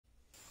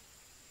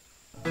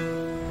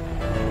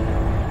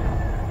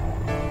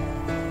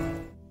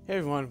Hey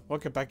everyone,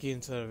 welcome back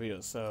into the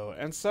video. So,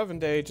 N7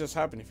 Day just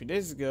happened a few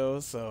days ago,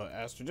 so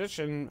as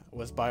tradition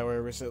was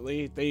BioWare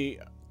recently, they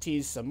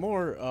teased some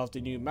more of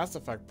the new Mass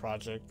Effect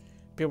project.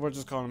 People are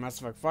just calling it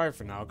Mass Effect 5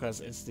 for now because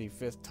it's the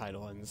 5th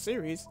title in the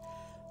series.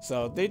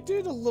 So they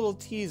did a little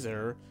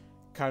teaser,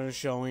 kind of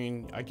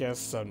showing, I guess,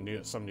 some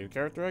new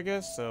character, I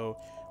guess. So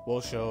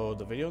we'll show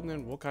the video and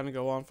then we'll kind of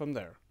go on from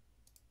there.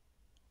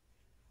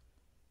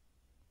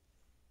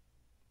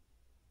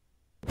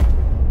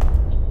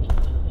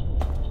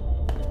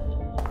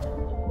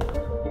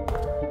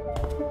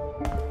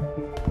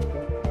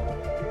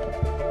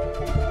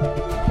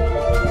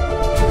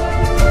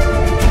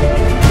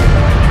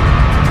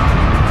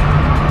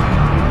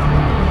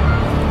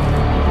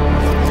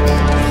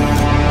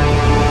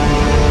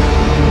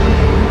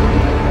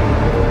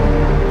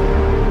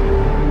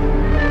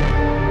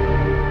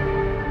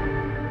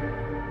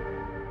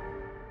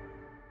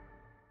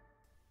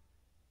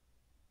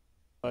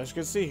 As you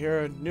can see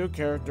here, new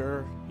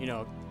character,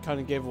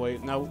 kind of gave away.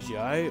 Now,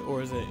 GI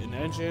or is it an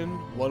engine?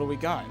 What do we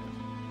got?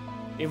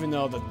 Even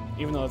though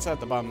it's at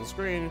the bottom of the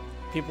screen,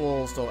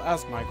 people still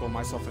ask Michael,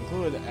 myself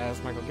included,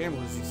 as Michael Gamble,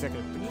 who's the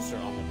executive producer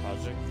on the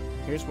project.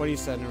 Here's what he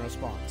said in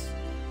response.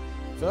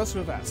 For those who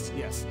have asked,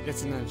 yes,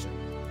 it's an engine,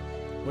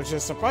 which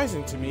is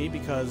surprising to me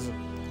because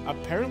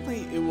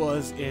apparently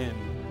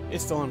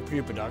it's still in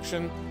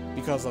pre-production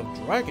because of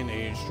Dragon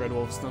Age.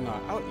 Dreadwolf is still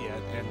not out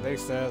yet, and they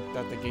said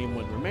that the game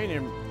would remain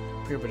in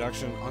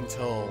pre-production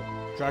until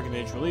Dragon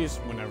Age release,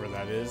 whenever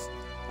that is.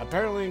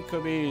 Apparently it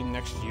could be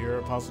next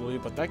year possibly,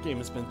 but that game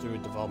has been through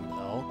development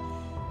hell,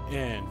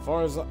 and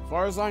far as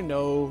I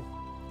know,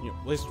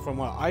 at least from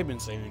what I've been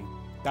saying,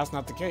 that's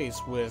not the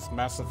case with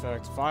Mass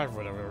Effect 5 or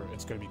whatever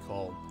it's going to be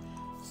called.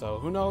 So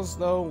who knows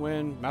though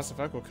when Mass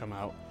Effect will come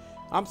out.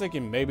 I'm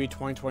thinking maybe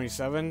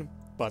 2027,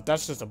 but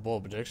that's just a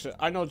bold prediction.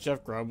 I know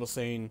Jeff Grubb was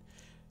saying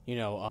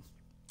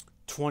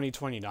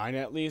 2029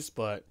 at least,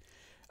 but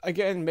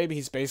again, maybe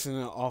he's basing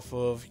it off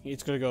of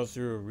it's going to go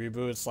through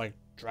reboots like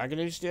Dragon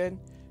Age did.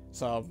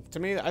 So, to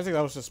me, I think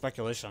that was just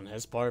speculation on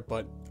his part,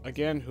 but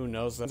again, who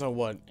knows? That's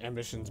what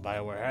ambitions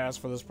BioWare has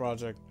for this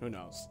project, who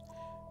knows.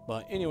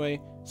 But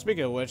anyway,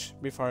 speaking of which,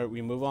 before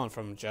we move on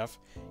from Jeff,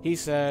 he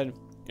said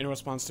in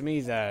response to me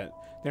that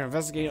they're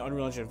investigating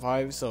Unreal Engine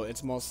 5, so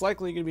it's most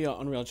likely going to be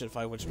on Unreal Engine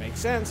 5, which makes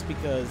sense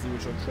because the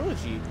original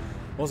trilogy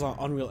was on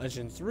Unreal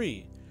Engine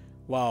 3,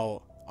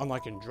 while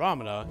unlike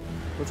Andromeda,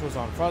 which was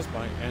on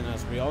Frostbite, and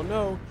as we all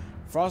know,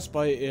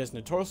 Frostbite is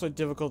notoriously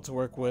difficult to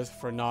work with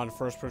for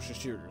non-first-person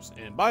shooters,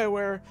 and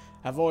BioWare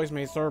have always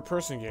made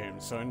third-person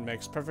games, so it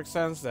makes perfect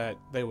sense that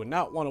they would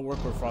not want to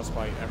work with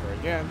Frostbite ever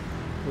again,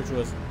 which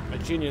was a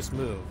genius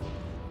move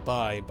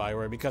by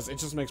BioWare because it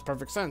just makes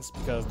perfect sense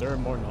because they're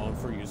more known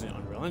for using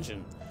Unreal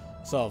Engine.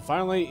 So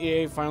finally,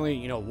 EA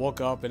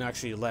woke up and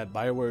actually let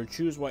BioWare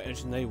choose what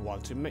engine they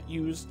want to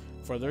use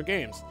for their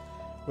games,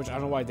 which I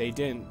don't know why they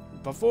didn't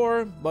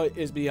before, but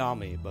is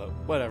beyond me, but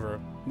whatever,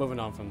 moving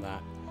on from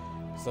that.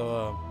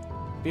 So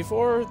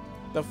before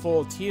the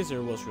full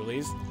teaser was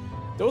released,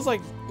 there was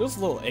this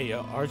little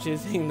ARG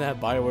thing that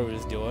BioWare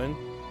was doing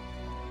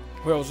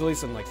where it was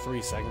released in like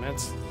 3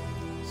 segments.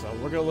 So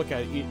we're gonna look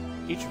at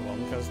each of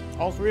them because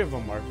all 3 of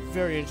them are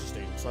very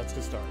interesting. So let's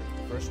get started.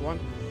 The first one,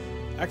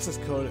 access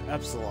code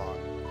Epsilon.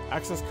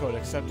 Access code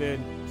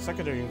accepted,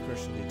 secondary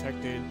encryption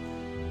detected,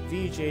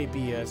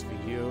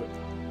 VJBSVU,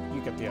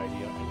 you get the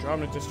idea.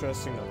 Andromeda distress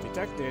signal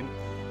detected,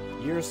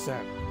 years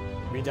sent,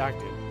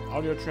 redacted.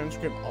 Audio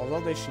transcript, although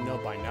they should know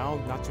by now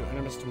not to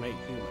underestimate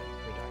human,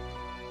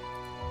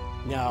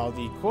 redacted. Now,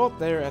 the quote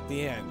there at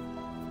the end,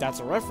 that's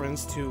a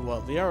reference to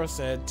what Liara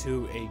said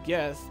to a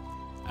guest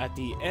at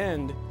the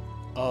end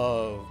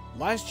of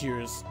last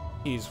year's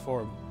tease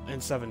for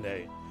N7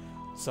 Day.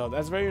 So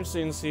that's very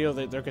interesting to see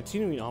that they're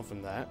continuing on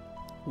from that.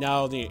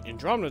 Now, the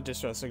Andromeda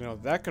distress signal,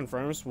 that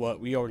confirms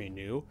what we already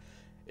knew,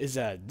 is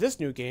that this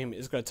new game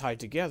is going to tie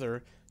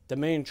together the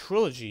main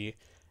trilogy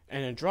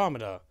and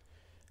Andromeda.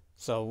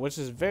 So, which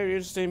is very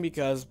interesting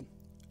because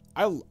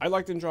I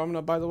liked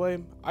Andromeda, by the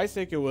way. I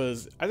think it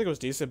was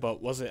decent,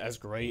 but was it as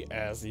great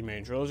as the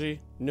main trilogy?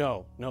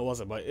 No, it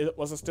wasn't. But it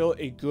was still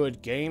a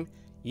good game.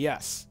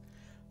 Yes.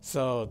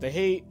 So the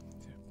hate,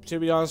 to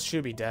be honest,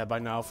 should be dead by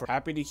now. For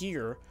happy to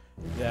hear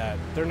that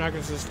they're not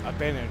going to just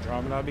abandon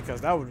Andromeda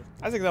because I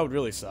think that would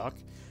really suck.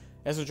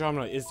 As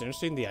Andromeda is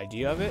interesting, the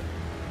idea of it.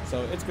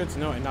 So it's good to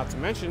know, and not to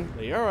mention,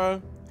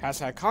 Liara has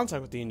had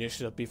contact with the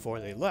Initiative before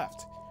they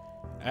left.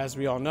 As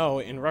we all know,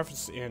 in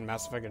reference in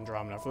Mass Effect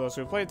Andromeda, for those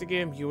who played the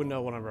game, you would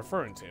know what I'm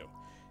referring to.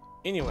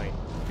 Anyway,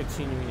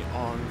 continuing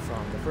on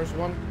from the first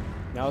one,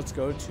 now let's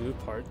go to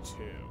part 2.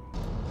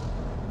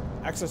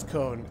 Access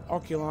code,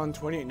 Alkylon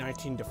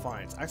 2819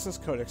 Defiance. Access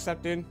code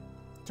accepted,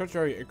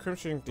 tertiary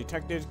encryption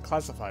detected,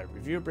 classified.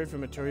 Review briefing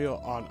material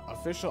on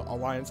official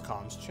Alliance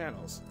comms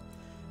channels.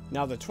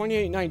 Now the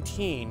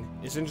 2819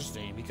 is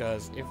interesting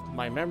because if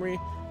my memory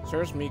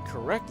serves me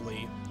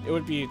correctly, it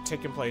would be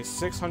taking place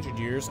 600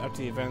 years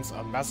after the events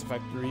of Mass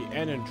Effect 3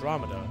 and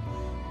Andromeda,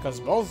 because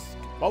both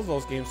of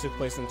those games took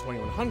place in the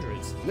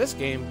 2100s. This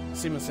game,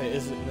 seems to say,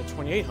 is in the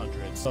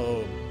 2800s.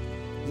 So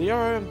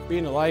Liara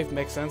being alive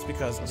makes sense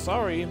because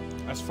Asari,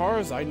 as far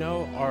as I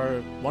know,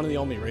 are one of the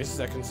only races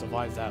that can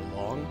survive that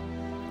long.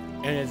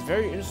 And it's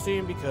very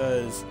interesting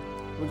because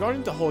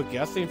regarding the whole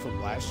guest thing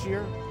from last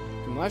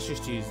year's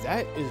tease,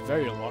 that is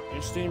very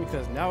interesting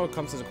because now it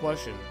comes to the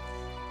question,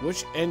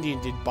 which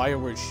ending did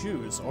BioWare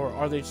choose, or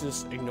are they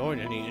just ignoring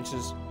any and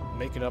just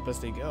make it up as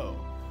they go?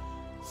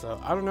 So,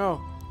 I don't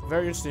know.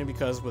 Very interesting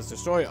because with the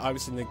story,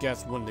 obviously the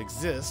guest wouldn't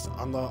exist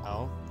on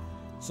the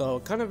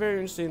So, kind of very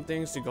interesting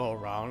things to go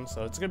around.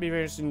 So, it's going to be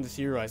very interesting to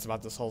theorize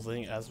about this whole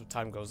thing as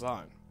time goes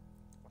on.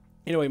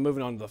 Anyway,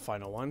 moving on to the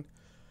final one.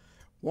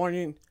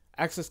 Warning.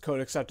 Access code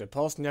accepted.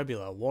 Pulse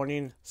Nebula.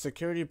 Warning.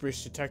 Security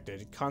breach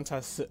detected.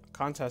 Contest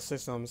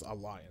Systems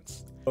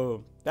Alliance.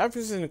 So, that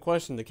brings into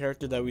question the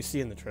character that we see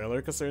in the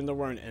trailer, considering that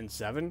we're in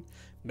N7.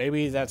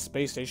 Maybe that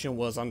space station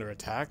was under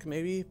attack,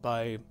 maybe,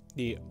 by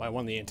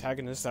one of the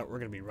antagonists that we're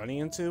going to be running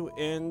into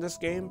in this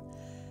game.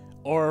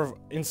 Or,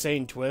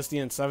 insane twist, the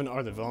N7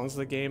 are the villains of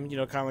the game, you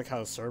know, kind of like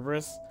how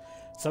Cerberus.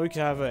 So we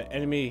could have an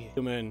enemy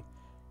human,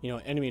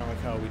 enemy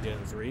like how we did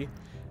in 3.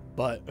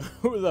 But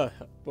who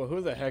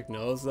the heck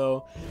knows,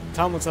 though?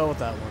 Time will tell with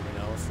that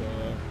one, so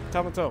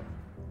time will tell.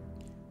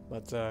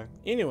 But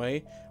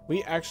anyway,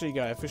 we actually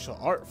got official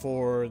art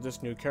for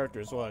this new character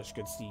as well, as you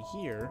can see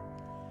here.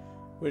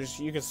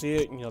 Which you can see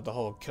it, the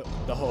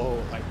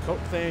whole like coat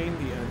thing,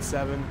 the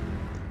N7,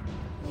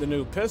 the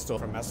new pistol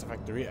from Mass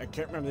Effect 3. I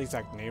can't remember the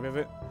exact name of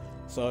it.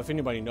 So if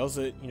anybody knows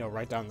it,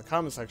 write down in the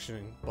comment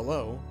section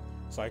below,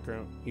 so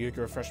you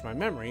can refresh my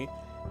memory.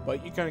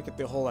 But you kind of get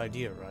the whole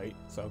idea, right?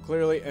 So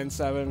clearly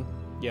N7,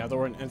 yeah, they're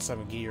wearing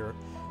N7 gear.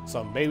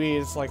 So maybe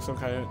it's like some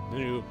kind of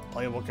new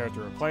playable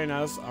character we're playing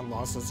as,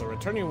 unless it's a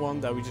returning one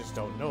that we just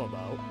don't know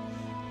about.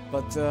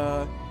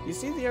 But you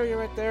see the area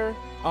right there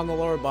on the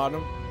lower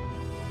bottom?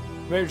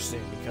 Very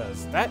interesting,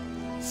 because that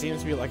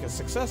seems to be like a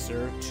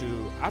successor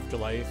to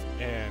Afterlife,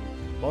 and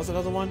what was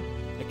another one?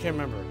 I can't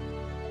remember.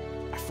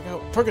 I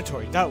forgot.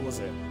 Purgatory, that was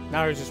it.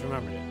 Now I just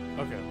remembered it.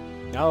 Okay.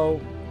 Now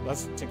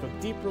let's take a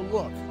deeper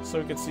look so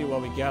we can see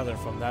what we gather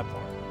from that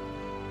part.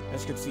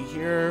 As you can see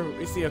here,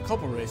 we see a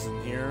couple races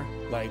in here,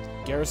 like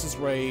Garrus's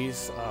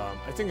race.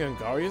 I think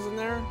Angaria's in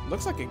there.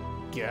 Looks like a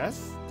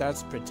Geth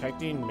that's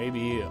protecting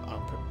maybe an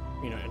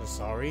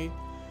Asari.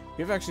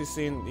 We've actually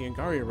seen the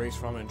Angaria race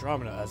from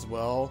Andromeda as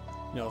well.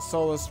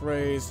 Solus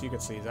race, you can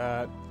see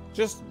that.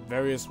 Just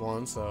various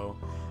ones, so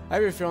I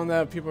have a feeling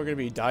that people are going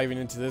to be diving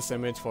into this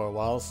image for a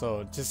while,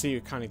 so to see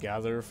kind of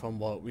gather from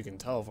what we can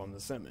tell from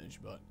this image.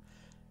 But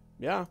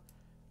yeah,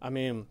 I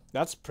mean,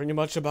 that's pretty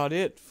much about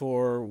it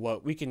for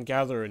what we can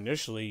gather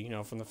initially,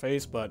 from the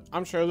face, but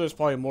I'm sure there's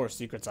probably more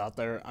secrets out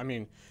there. I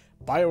mean,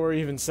 BioWare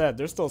even said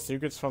there's still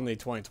secrets from the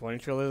 2020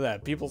 trailer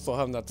that people still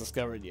have not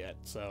discovered yet,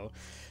 so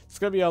it's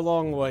going to be a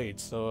long wait.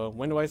 So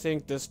when do I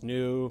think this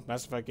new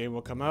Mass Effect game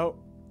will come out?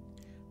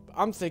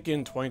 I'm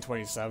thinking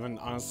 2027,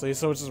 honestly,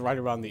 so it's just right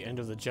around the end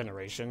of the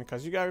generation,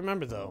 because you gotta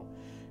remember though,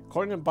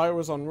 according to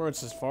BioWare's own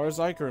words, as far as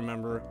I can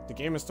remember, the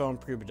game is still in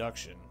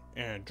pre-production,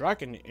 and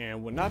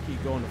would not be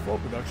going to full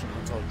production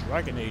until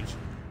Dragon Age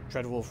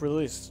Dreadwolf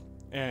release.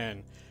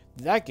 And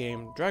that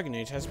game, Dragon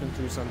Age, has been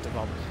through some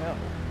development hell.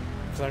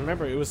 Because I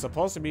remember it was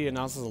supposed to be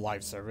announced as a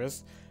live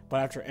service, but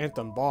after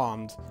Anthem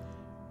bombed,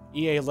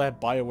 EA let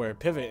BioWare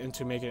pivot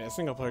into making it a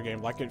single player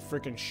game like it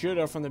freaking should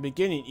have from the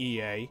beginning,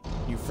 EA,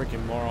 you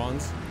freaking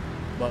morons.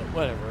 But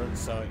whatever,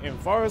 so as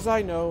far as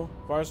I know,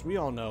 as far as we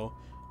all know,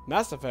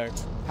 Mass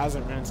Effect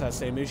hasn't ran into that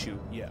same issue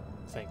yet,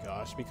 thank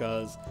gosh,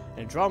 because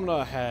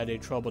Andromeda had a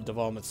troubled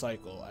development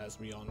cycle, as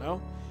we all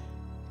know,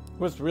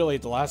 with really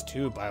the last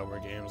 2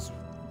 BioWare games,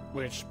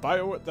 which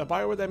the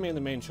BioWare that made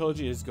the main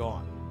trilogy is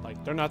gone. Like,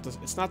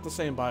 it's not the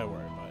same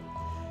BioWare,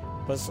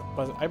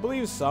 but I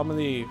believe some of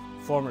the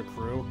former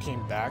crew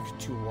came back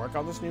to work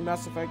on this new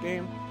Mass Effect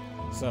game,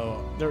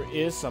 so there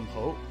is some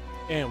hope.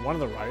 And one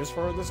of the writers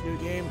for this new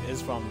game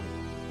is from,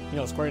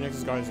 Square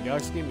Enix's Guardians of the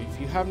Galaxy game.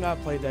 If you have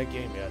not played that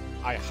game yet,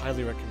 I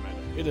highly recommend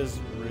it. It is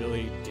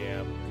really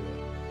damn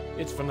good.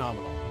 It's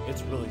phenomenal.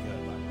 It's really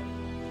good, by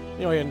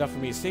the way. Enough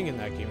of me singing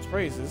that game's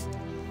praises.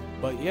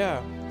 But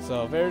yeah,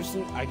 so very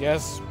interesting, I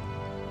guess.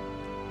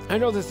 I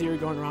know the theory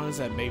going around is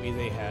that maybe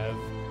they have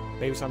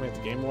something at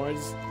the Game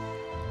Awards.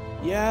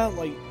 Yeah,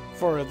 like,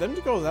 for them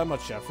to go that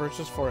much effort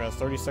just for a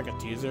 30-second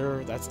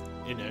teaser that's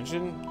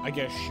in-engine, I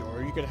guess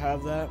sure you could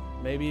have that,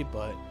 maybe,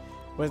 but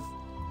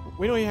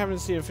we don't even have to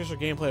see official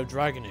gameplay of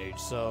Dragon Age,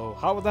 so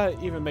how would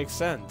that even make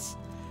sense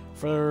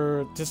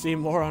to see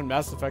more on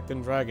Mass Effect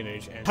than Dragon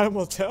Age? And time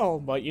will tell,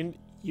 but you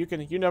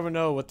never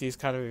know with these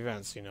kind of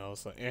events,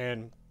 so,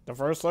 and the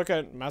first look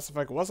at Mass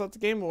Effect was at the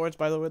Game Awards,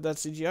 by the way, that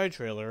CGI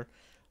trailer,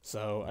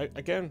 so,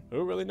 again,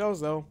 who really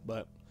knows, though,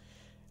 but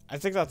I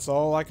think that's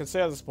all I can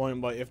say at this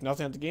point, but if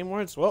nothing at the Game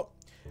Awards, well,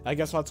 I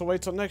guess we'll have to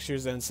wait till next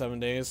year's in 7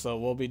 days, so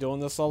we'll be doing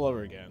this all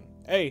over again.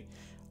 Hey,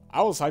 I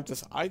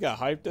got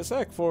hyped as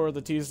heck for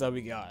the tease that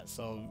we got,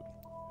 so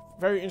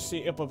very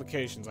interesting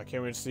implications. I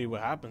can't wait to see what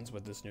happens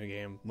with this new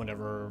game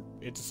whenever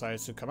it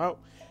decides to come out,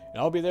 and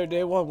I'll be there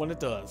day 1 when it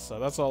does, so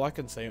that's all I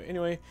can say.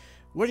 Anyway,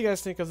 What do you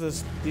guys think of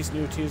these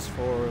new teas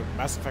for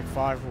Mass Effect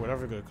 5 or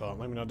whatever you're going to call it?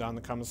 Let me know down in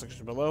the comment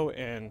section below,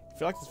 and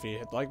if you like this video,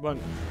 hit the like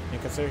button, and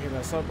consider hitting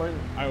that sub button.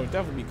 I will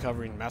definitely be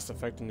covering Mass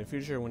Effect in the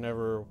future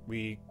whenever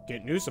we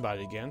get news about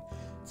it again.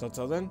 So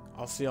until then,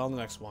 I'll see y'all in the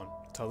next one.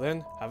 Until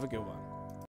then, have a good one.